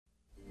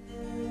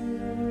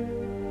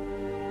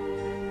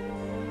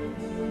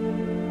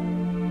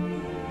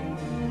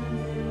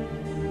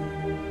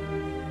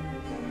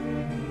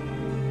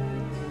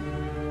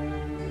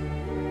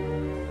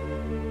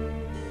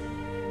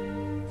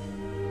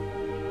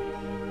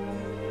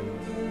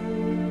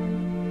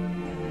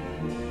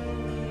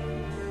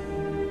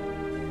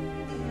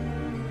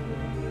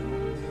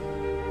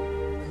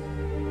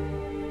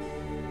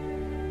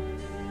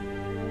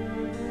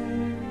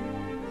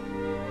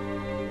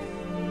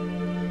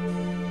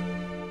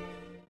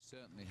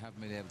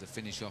haven't been able to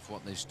finish off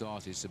what they've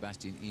started.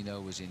 Sebastian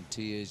Eno was in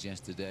tears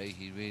yesterday.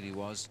 He really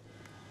was,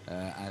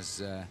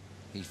 as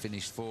he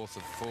finished 4th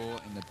of 4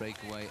 in the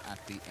breakaway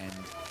at the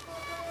end.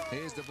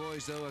 Here's the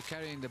boys, though, are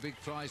carrying the big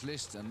prize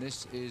list, and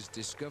this is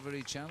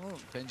Discovery Channel.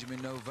 Benjamin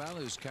Novell,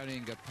 who's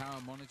carrying a power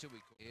monitor.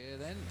 Here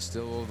then,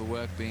 still all the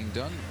work being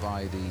done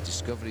by the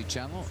Discovery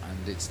Channel,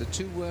 and it's the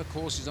two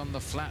workhorses on the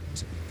flat,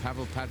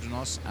 Pavel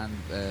Padronos and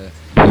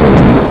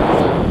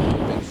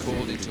been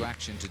called into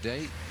action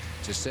today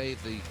to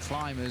save the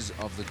climbers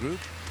of the group.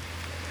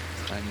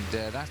 And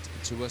that,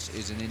 to us,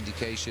 is an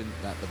indication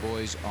that the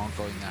boys aren't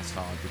going that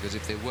hard, because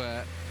if they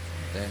were,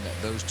 then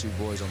those two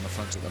boys on the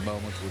front at the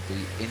moment would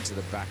be into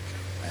the back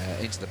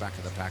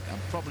of the pack,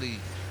 and probably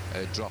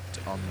dropped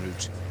en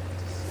route.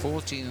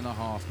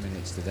 14.5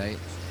 minutes today,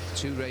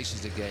 2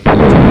 races again.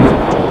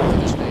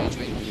 The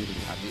stage included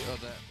at the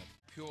other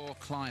pure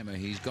climber.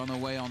 He's gone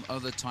away on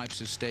other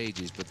types of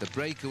stages, but the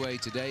breakaway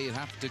today, he'll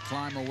have to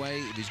climb away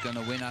if he's going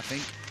to win, I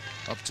think,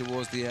 up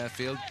towards the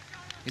airfield.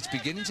 It's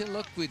beginning to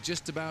look, with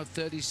just about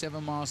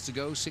 37 miles to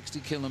go, 60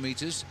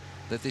 kilometers,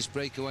 that this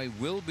breakaway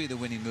will be the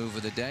winning move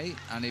of the day.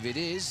 And if it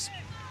is,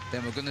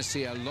 then we're going to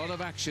see a lot of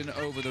action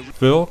over the...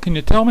 Phil, can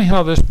you tell me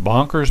how this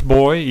Bonkers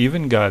boy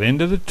even got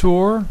into the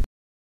Tour?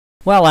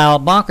 Well, Al,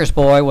 Bonkers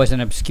boy was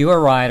an obscure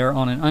rider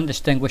on an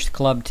undistinguished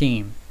club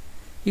team.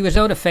 He was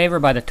owed a favor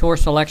by the Tour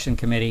Selection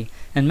Committee,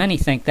 and many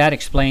think that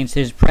explains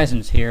his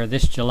presence here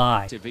this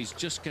July. He's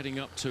just getting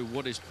up to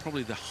what is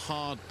probably the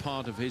hard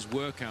part of his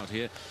workout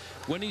here.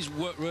 When he's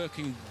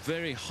working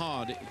very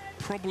hard, it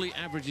probably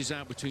averages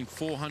out between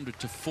 400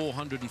 to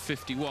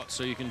 450 watts.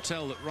 So you can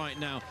tell that right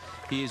now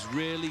he is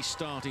really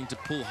starting to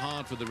pull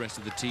hard for the rest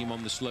of the team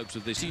on the slopes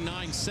of this.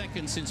 9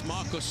 seconds since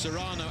Marcos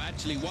Serrano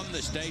actually won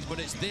the stage, but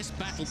it's this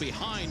battle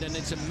behind, and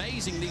it's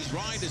amazing these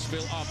riders,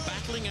 Phil, are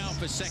battling out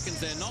for seconds.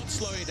 They're not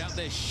slowing down.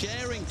 They're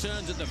sharing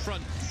turns at the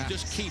front,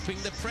 just keeping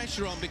the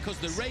pressure on, because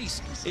the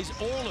race is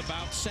all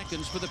about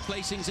seconds for the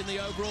placings in the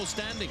overall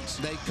standings.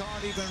 They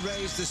can't even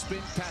raise the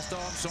sprint past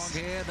Armstrong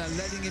here. They're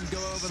letting him go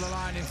over the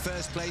line in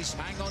first place.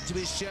 Hang on to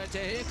his shirt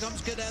here. Here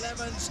comes Cadel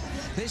Evans.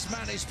 This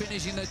man is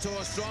finishing the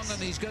Tour strong,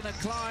 and he's going to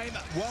climb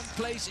 1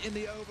 place in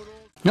the overall.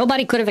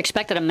 Nobody could have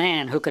expected a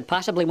man who could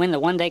possibly win the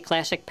one-day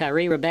classic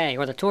Paris-Roubaix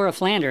or the Tour of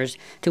Flanders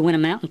to win a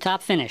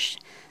mountaintop finish.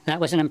 That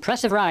was an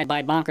impressive ride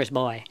by Bonkers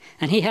boy,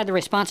 and he had the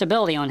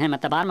responsibility on him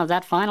at the bottom of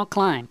that final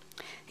climb.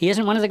 He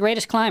isn't one of the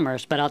greatest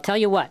climbers, but I'll tell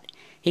you what,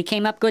 he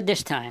came up good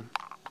this time.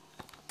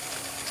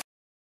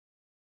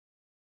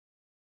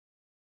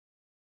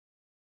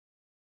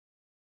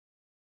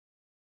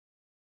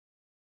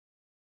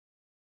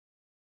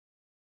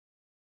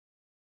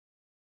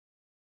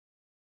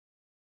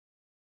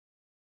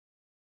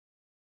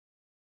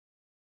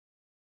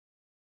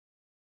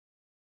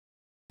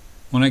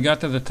 When I got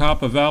to the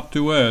top of Alpe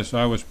d'Huez,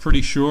 I was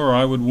pretty sure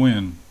I would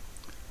win.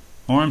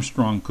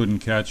 Armstrong couldn't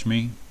catch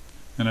me,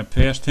 and I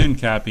passed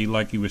Hincapie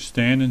like he was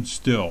standing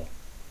still.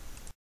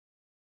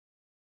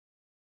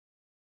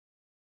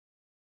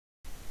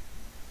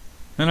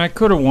 And I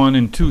could have won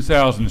in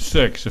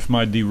 2006 if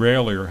my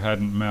derailleur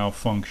hadn't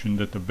malfunctioned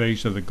at the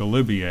base of the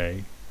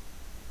Galibier.